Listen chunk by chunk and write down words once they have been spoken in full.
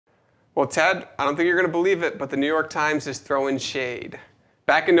Well, Ted, I don't think you're going to believe it, but the New York Times is throwing shade.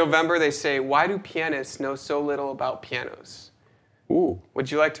 Back in November, they say, why do pianists know so little about pianos? Ooh.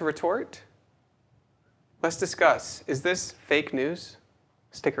 Would you like to retort? Let's discuss. Is this fake news?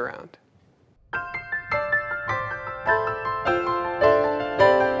 Stick around.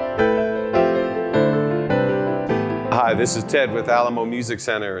 Hi, this is Ted with Alamo Music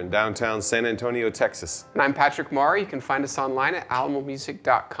Center in downtown San Antonio, Texas. And I'm Patrick Marr. You can find us online at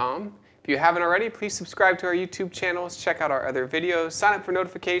alamomusic.com. If you haven't already, please subscribe to our YouTube channels, check out our other videos, sign up for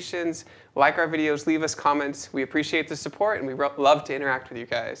notifications, like our videos, leave us comments. We appreciate the support and we love to interact with you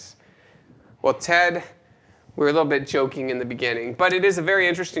guys. Well, Ted, we were a little bit joking in the beginning, but it is a very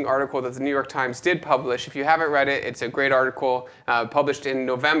interesting article that the New York Times did publish. If you haven't read it, it's a great article published in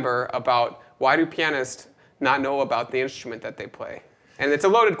November about why do pianists not know about the instrument that they play. And it's a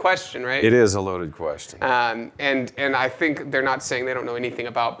loaded question, right? It is a loaded question. And I think they're not saying they don't know anything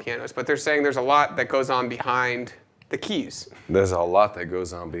about pianos, but they're saying there's a lot that goes on behind the keys. There's a lot that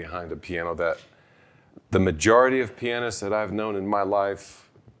goes on behind a piano that the majority of pianists that I've known in my life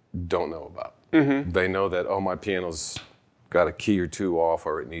don't know about. Mm-hmm. They know that, oh, my piano's got a key or two off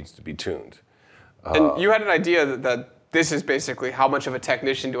or it needs to be tuned. And you had an idea that this is basically how much of a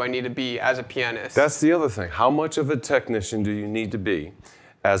technician do I need to be as a pianist? That's the other thing. How much of a technician do you need to be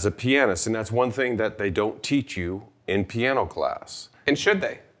as a pianist? And that's one thing that they don't teach you in piano class. And should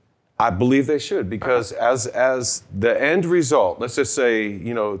they? I believe they should, because as the end result, let's just say,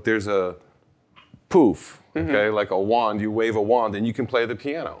 you know, there's a poof, okay, like a wand, you wave a wand and you can play the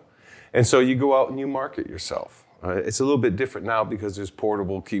piano. And so you go out and you market yourself. It's a little bit different now because there's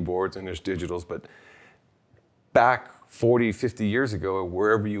portable keyboards and there's digitals, but back 40, 50 years ago,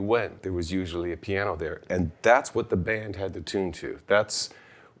 wherever you went, there was usually a piano there. And that's what the band had to tune to. That's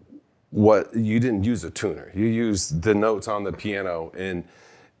what, you didn't use a tuner. You used the notes on the piano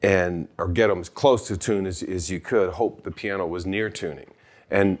or get them as close to tune as you could, hope the piano was near tuning,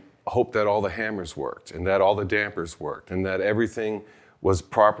 and hope that all the hammers worked, and that all the dampers worked, and that everything was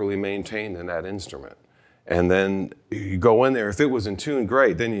properly maintained in that instrument. And then you go in there, if it was in tune,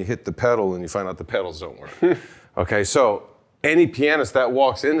 great. Then you hit the pedal and you find out the pedals don't work. Okay, so any pianist that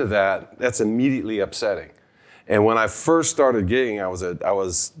walks into that, that's immediately upsetting. And when I first started gigging, I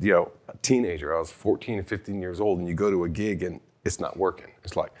was you know, a teenager. I was 14 or 15 years old, and you go to a gig and it's not working.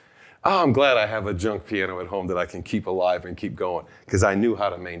 It's like, oh, I'm glad I have a junk piano at home that I can keep alive and keep going, because I knew how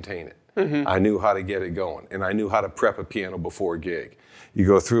to maintain it. Mm-hmm. I knew how to get it going, and I knew how to prep a piano before a gig. You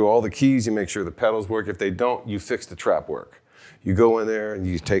go through all the keys, you make sure the pedals work. If they don't, you fix the trap work. You go in there and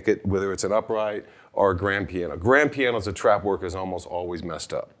you take it, whether it's an upright or a grand piano. Grand pianos, the trap work is almost always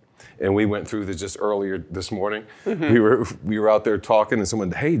messed up. And we went through this just earlier this morning. Mm-hmm. We were out there talking, and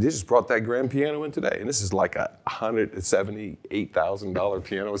someone, hey, they just brought that grand piano in today. And this is like a $178,000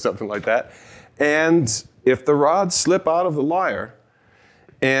 piano or something like that. And if the rods slip out of the lyre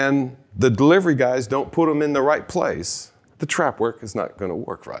and the delivery guys don't put them in the right place, the trap work is not going to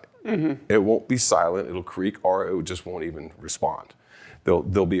work right. Mm-hmm. It won't be silent, it'll creak, or it just won't even respond.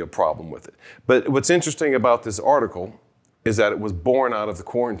 There'll be a problem with it. But what's interesting about this article is that it was born out of the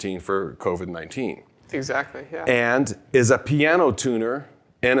quarantine for COVID-19. Exactly, yeah. And is a piano tuner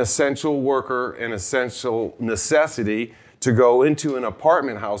an essential worker, an essential necessity to go into an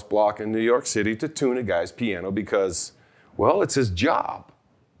apartment house block in New York City to tune a guy's piano because, well, it's his job.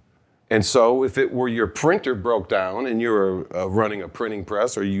 And so if it were your printer broke down and you're running a printing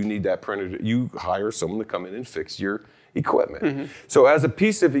press, or you need that printer, you hire someone to come in and fix your equipment. Mm-hmm. So as a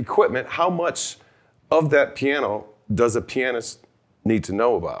piece of equipment, how much of that piano does a pianist need to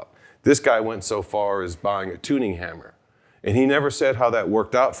know about? This guy went so far as buying a tuning hammer. And he never said how that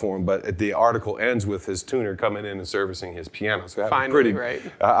worked out for him, but the article ends with his tuner coming in and servicing his piano. So I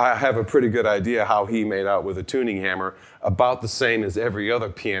have a pretty good idea how he made out with a tuning hammer, about the same as every other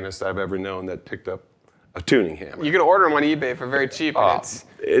pianist I've ever known that picked up a tuning hammer. You can order them on eBay for very cheap. And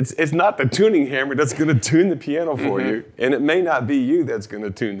it's not the tuning hammer that's going to tune the piano for you, and it may not be you that's going to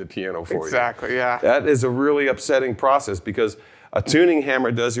tune the piano for you. Exactly, yeah. That is a really upsetting process, because a tuning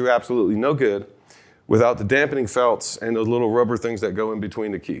hammer does you absolutely no good without the dampening felts and those little rubber things that go in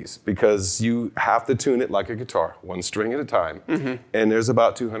between the keys, because you have to tune it like a guitar, one string at a time, and there's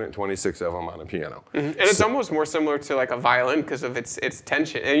about 226 of them on a piano. And it's almost more similar to like a violin because of its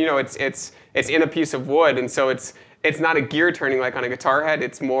tension, and you know it's in a piece of wood, and so it's not a gear turning like on a guitar head.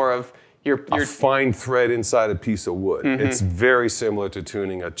 It's more of your a fine thread inside a piece of wood. It's very similar to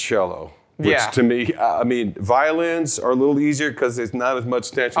tuning a cello. Which to me, I mean, violins are a little easier because there's not as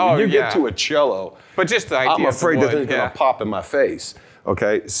much tension. When you get to a cello, but just the idea I'm afraid of the that wood, thing's going to pop in my face.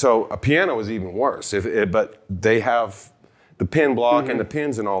 Okay, so a piano is even worse. But they have the pin block and the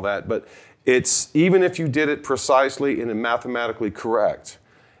pins and all that. But it's, even if you did it precisely and mathematically correct,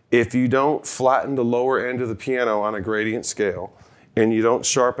 if you don't flatten the lower end of the piano on a gradient scale and you don't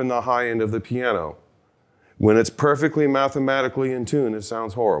sharpen the high end of the piano, when it's perfectly mathematically in tune, it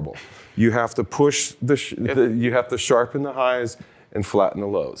sounds horrible. You have to push you have to sharpen the highs and flatten the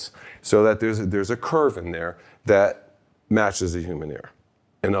lows, so that there's a curve in there that matches the human ear.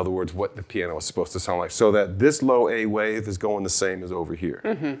 In other words, what the piano is supposed to sound like, so that this low A wave is going the same as over here,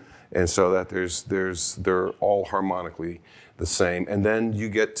 and so that they're all harmonically the same. And then you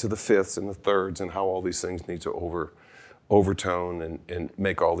get to the fifths and the thirds and how all these things need to overtone and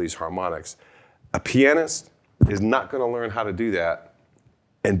make all these harmonics. A pianist is not going to learn how to do that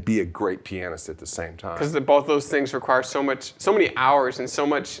and be a great pianist at the same time. Because both those things require so many hours and so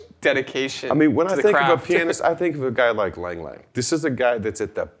much dedication. I mean, when I think craft. of a pianist, I think of a guy like Lang Lang. This is a guy that's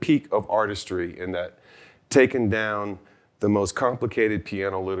at the peak of artistry in that taking down the most complicated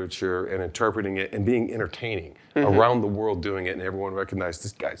piano literature and interpreting it and being entertaining around the world doing it, and everyone recognized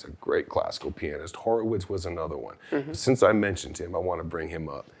this guy's a great classical pianist. Horowitz was another one. Since I mentioned him, I want to bring him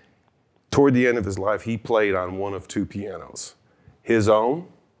up. Toward the end of his life, he played on one of two pianos, his own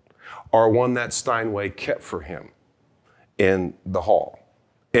or one that Steinway kept for him in the hall.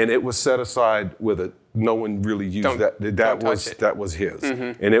 And it was set aside with a, no one really used that. That was his.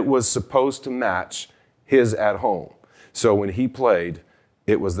 And it was supposed to match his at home. So when he played,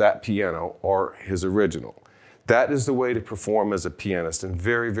 it was that piano or his original. That is the way to perform as a pianist, and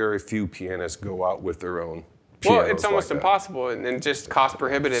very, very few pianists go out with their own pianos. Well, it's almost like impossible and just cost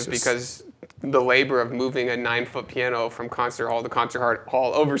prohibitive because the labor of moving a 9-foot piano from concert hall to concert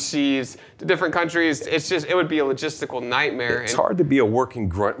hall overseas to different countries, it would be a logistical nightmare. It's hard to be a working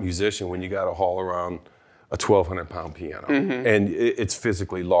grunt musician when you got to haul around a 1,200-pound piano, and it's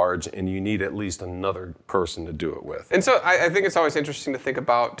physically large, and you need at least another person to do it with. And so I think it's always interesting to think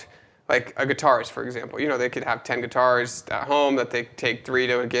about, like a guitarist, for example. You know, they could have 10 guitars at home that they take 3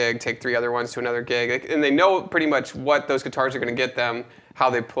 to a gig, take 3 other ones to another gig, and they know pretty much what those guitars are going to get them, how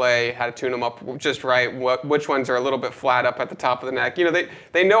they play, how to tune them up just right, which ones are a little bit flat up at the top of the neck. You know,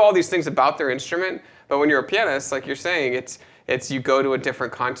 they know all these things about their instrument, but when you're a pianist, like you're saying, it's you go to a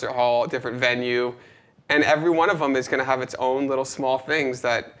different concert hall, a different venue, and every one of them is going to have its own little small things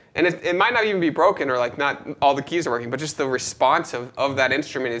that, and it might not even be broken or like not all the keys are working, but just the response of that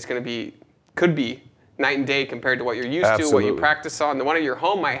instrument is going to be, could be night and day compared to what you're used to, what you practice on. The one at your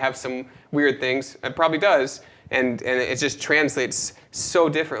home might have some weird things, it probably does, and it just translates so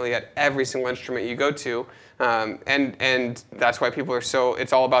differently at every single instrument you go to, and that's why people are so,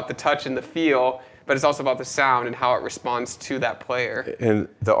 it's all about the touch and the feel, but it's also about the sound and how it responds to that player. And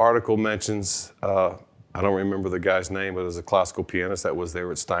the article mentions, I don't remember the guy's name, but it was a classical pianist that was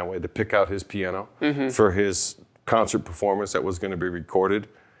there at Steinway to pick out his piano for his concert performance that was going to be recorded.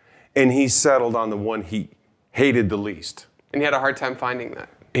 And he settled on the one he hated the least. And he had a hard time finding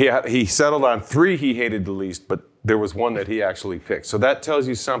that. He settled on 3 he hated the least, but there was one that he actually picked. So that tells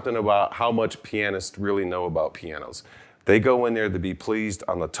you something about how much pianists really know about pianos. They go in there to be pleased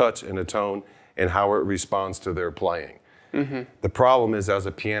on the touch and the tone and how it responds to their playing. The problem is, as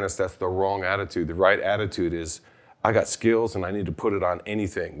a pianist, that's the wrong attitude. The right attitude is, I got skills and I need to put it on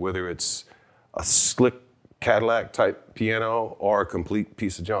anything, whether it's a slick Cadillac type piano or a complete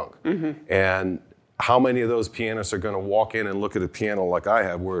piece of junk. And how many of those pianists are going to walk in and look at a piano like I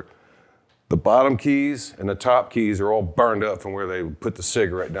have, where the bottom keys and the top keys are all burned up from where they put the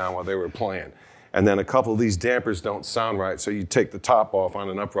cigarette down while they were playing. And then a couple of these dampers don't sound right, so you take the top off on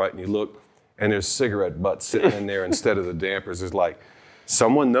an upright and you look, and there's cigarette butts sitting in there instead of the dampers. It's like,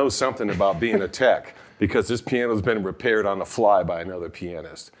 someone knows something about being a tech, because this piano's been repaired on the fly by another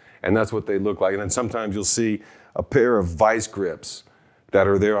pianist. And that's what they look like. And then sometimes you'll see a pair of vice grips that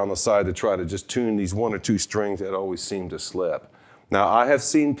are there on the side to try to just tune these 1 or 2 strings that always seem to slip. Now, I have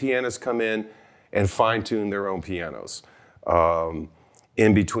seen pianists come in and fine-tune their own pianos.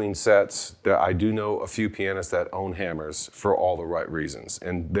 In between sets, I do know a few pianists that own hammers for all the right reasons.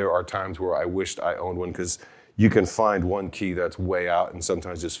 And there are times where I wished I owned one, because you can find one key that's way out, and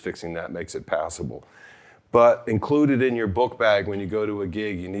sometimes just fixing that makes it passable. But included in your book bag when you go to a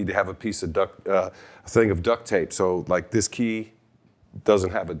gig, you need to have a piece of thing of duct tape. So like this key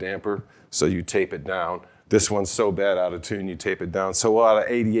doesn't have a damper, so you tape it down. This one's so bad out of tune, you tape it down. So out of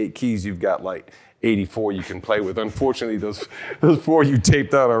 88 keys, you've got like 84 you can play with. Unfortunately, those 4 you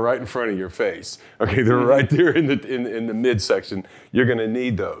taped out are right in front of your face. Okay, they're right there in the midsection. You're going to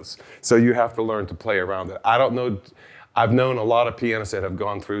need those. So you have to learn to play around it. I don't know. I've known a lot of pianists that have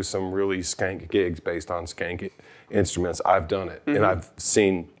gone through some really skank gigs based on skank instruments. I've done it, and I've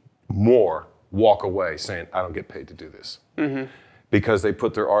seen more walk away saying, I don't get paid to do this. Because they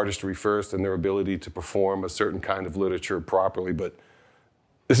put their artistry first and their ability to perform a certain kind of literature properly. But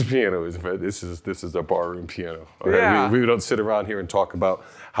this piano this is a barroom piano. Okay? Yeah. We don't sit around here and talk about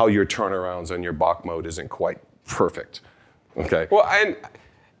how your turnarounds on your Bach mode isn't quite perfect. Okay. Well,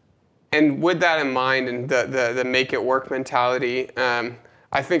 and with that in mind, and the make it work mentality,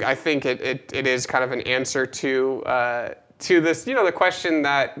 I think it is kind of an answer to this, the question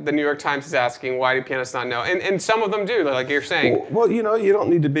that the New York Times is asking: why do pianists not know? And some of them do, like you're saying. Well, you don't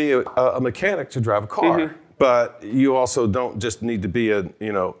need to be a mechanic to drive a car, but you also don't just need to be a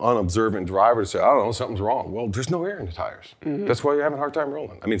unobservant driver to say, I don't know, something's wrong. Well, there's no air in the tires. That's why you're having a hard time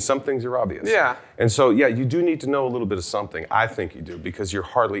rolling. I mean, some things are obvious. Yeah. And so, yeah, you do need to know a little bit of something. I think you do, because you're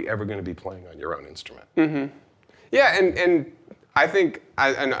hardly ever going to be playing on your own instrument. Yeah, and I think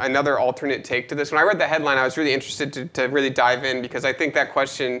another alternate take to this, when I read the headline, I was really interested to really dive in, because I think that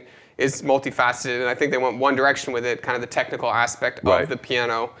question is multifaceted, and I think they went one direction with it, kind of the technical aspect of the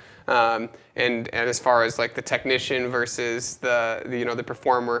piano, and as far as like the technician versus the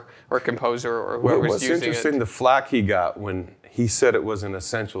performer or composer or whoever's using it. What's interesting, the flack he got when he said it was an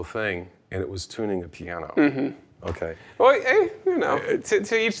essential thing and it was tuning a piano. Okay. Well,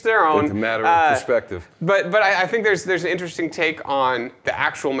 to each their own. It's a matter of perspective. But I think there's an interesting take on the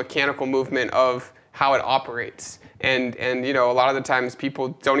actual mechanical movement of how it operates. And a lot of the times people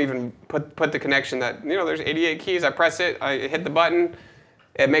don't even put the connection that, there's 88 keys, I press it, I hit the button,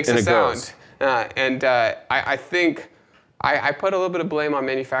 it makes a sound. I think I put a little bit of blame on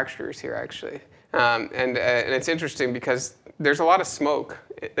manufacturers here, actually. And it's interesting because there's a lot of smoke.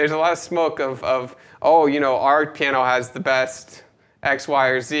 There's a lot of smoke of our piano has the best X, Y,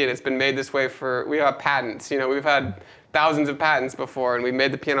 or Z, and it's been made this way we have patents. We've had thousands of patents before, and we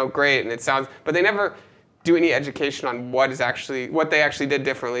made the piano great, and it sounds, but they never do any education on what they actually did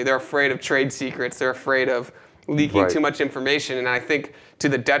differently. They're afraid of trade secrets. They're afraid of leaking too much information, and I think to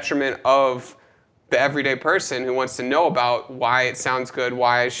the detriment of the everyday person who wants to know about why it sounds good,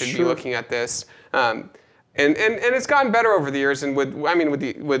 why I should be looking at this. And it's gotten better over the years, and with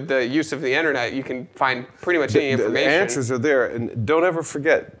the use of the internet, you can find pretty much any information. The answers are there, and don't ever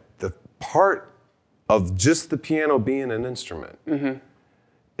forget the part of just the piano being an instrument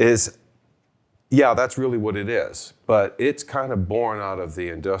is, that's really what it is. But it's kind of born out of the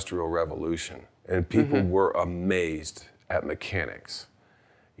Industrial Revolution, and people were amazed at mechanics,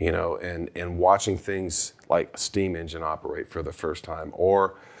 and watching things like a steam engine operate for the first time,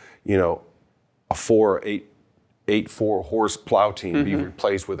 or a 4 horse plow team be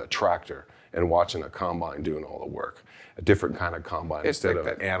replaced with a tractor, and watching a combine doing all the work, a different kind of combine instead of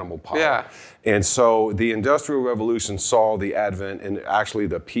animal power. Yeah. And so the Industrial Revolution saw the advent and actually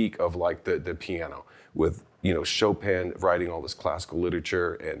the peak of like the piano, with Chopin writing all this classical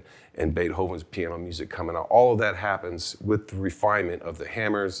literature and Beethoven's piano music coming out. All of that happens with the refinement of the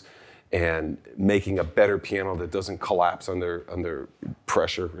hammers and making a better piano that doesn't collapse under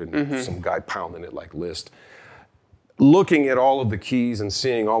pressure and some guy pounding it like Liszt. Looking at all of the keys and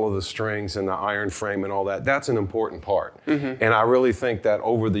seeing all of the strings and the iron frame and all that, that's an important part. And I really think that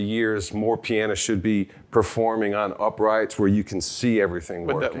over the years, more pianists should be performing on uprights where you can see everything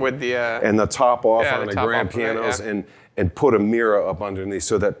working. And the top off on the grand pianos, and put a mirror up underneath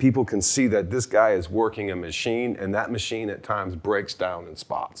so that people can see that this guy is working a machine, and that machine at times breaks down in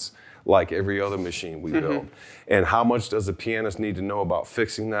spots, like every other machine we build. And how much does a pianist need to know about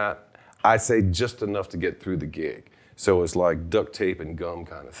fixing that? I say just enough to get through the gig. So it's like duct tape and gum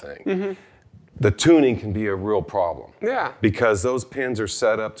kind of thing. The tuning can be a real problem. Yeah. Because those pins are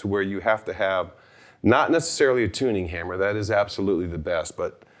set up to where you have to have not necessarily a tuning hammer, that is absolutely the best,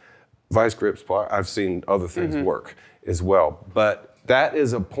 but vice grips, I've seen other things work as well. But that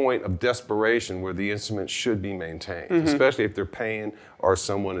is a point of desperation where the instrument should be maintained, especially if they're paying or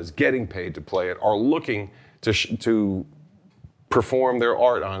someone is getting paid to play it or looking to perform their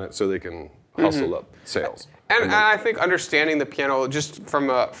art on it so they can hustle up sales. And I think understanding the piano just from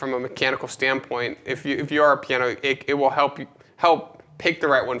a mechanical standpoint, if you are a piano, it will help pick the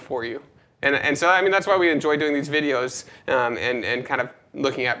right one for you. And so that's why we enjoy doing these videos and kind of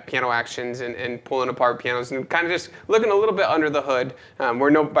looking at piano actions and pulling apart pianos and kind of just looking a little bit under the hood.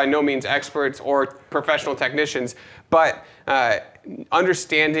 We're by no means experts or professional technicians, but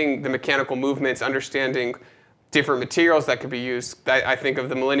understanding the mechanical movements, understanding different materials that could be used. I think of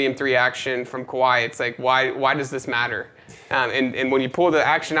the Millennium 3 action from Kawai. It's like, why does this matter? And when you pull the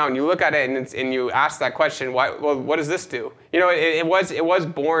action out and you look at it and you ask that question, what does this do? It was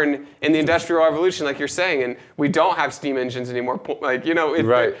born in the Industrial Revolution, like you're saying, and we don't have steam engines anymore.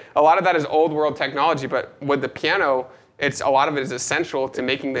 A lot of that is old world technology, but with the piano, a lot of it is essential to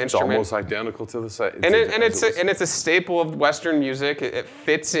making the instrument. It's almost identical to the site. And it's a staple of Western music. It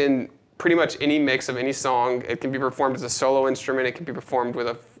fits in pretty much any mix of any song. It can be performed as a solo instrument. It can be performed with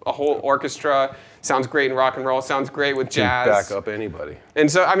a whole orchestra. Sounds great in rock and roll. Sounds great with jazz. Back up anybody. And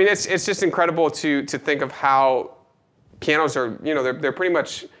so, I mean, it's just incredible to think of how pianos are, you know, they're pretty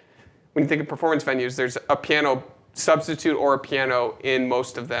much, when you think of performance venues, there's a piano substitute or a piano in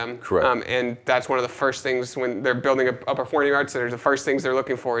most of them. Correct. And that's one of the first things when they're building a performing arts center, the first things they're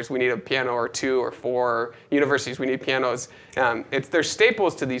looking for is we need a piano or 2 or 4. Universities, we need pianos. They're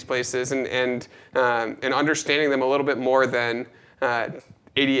staples to these places, and understanding them a little bit more than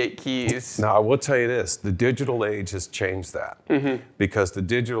 88 keys. Now, I will tell you this, the digital age has changed that, because the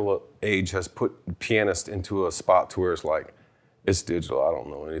digital age has put pianists into a spot to where it's like, it's digital, I don't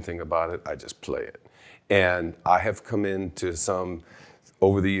know anything about it, I just play it. And I have come into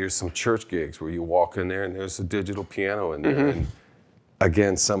over the years, some church gigs where you walk in there and there's a digital piano in there. And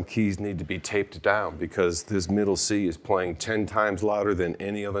again, some keys need to be taped down because this middle C is playing 10 times louder than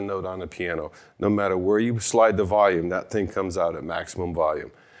any other note on the piano. No matter where you slide the volume, that thing comes out at maximum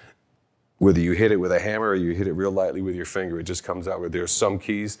volume. Whether you hit it with a hammer or you hit it real lightly with your finger, it just comes out. Where there's some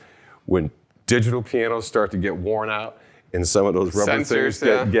keys, when digital pianos start to get worn out, and some of those rubber sensors,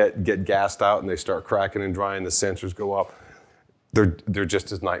 things get gassed out and they start cracking and drying, the sensors go up. They're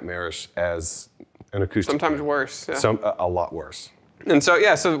just as nightmarish as an acoustic. Sometimes piano. worse. Yeah. A lot worse. And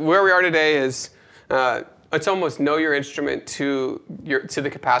so, so where we are today is, it's almost know your instrument to the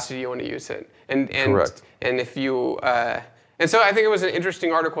capacity you want to use it. And Correct. And if you, and so I think it was an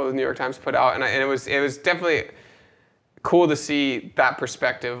interesting article the New York Times put out, and it was definitely cool to see that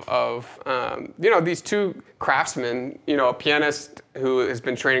perspective of, these two craftsmen, a pianist who has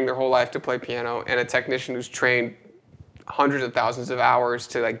been training their whole life to play piano and a technician who's trained hundreds of thousands of hours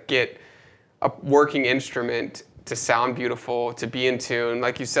to like get a working instrument to sound beautiful, to be in tune.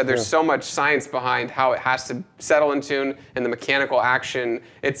 Like you said, there's so much science behind how it has to settle in tune and the mechanical action.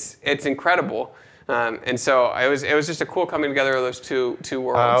 It's incredible. And so it was just a cool coming together of those two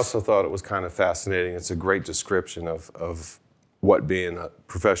worlds. I also thought it was kind of fascinating. It's a great description of what being a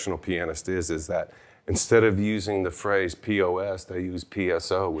professional pianist is that instead of using the phrase POS, they use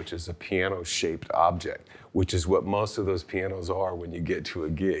PSO, which is a piano-shaped object, which is what most of those pianos are when you get to a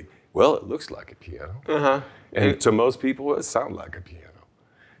gig. Well, it looks like a piano. And to most people, it sounds like a piano.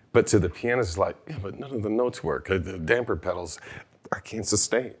 But to the pianist, it's like, yeah, but none of the notes work. The damper pedals, I can't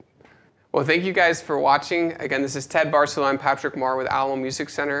sustain. Well, thank you guys for watching. Again, this is Ted Barcelona. I'm Patrick Marr with Alamo Music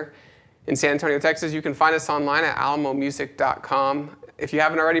Center in San Antonio, Texas. You can find us online at alamomusic.com. If you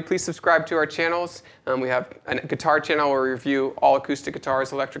haven't already, please subscribe to our channels. We have a guitar channel where we review all acoustic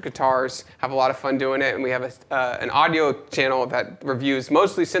guitars, electric guitars, have a lot of fun doing it. And we have an audio channel that reviews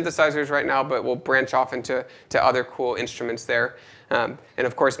mostly synthesizers right now, but we'll branch off into other cool instruments there. And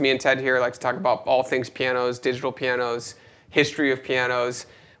of course, me and Ted here like to talk about all things pianos, digital pianos, history of pianos.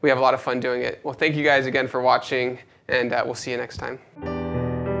 We have a lot of fun doing it. Well, thank you guys again for watching, and we'll see you next time.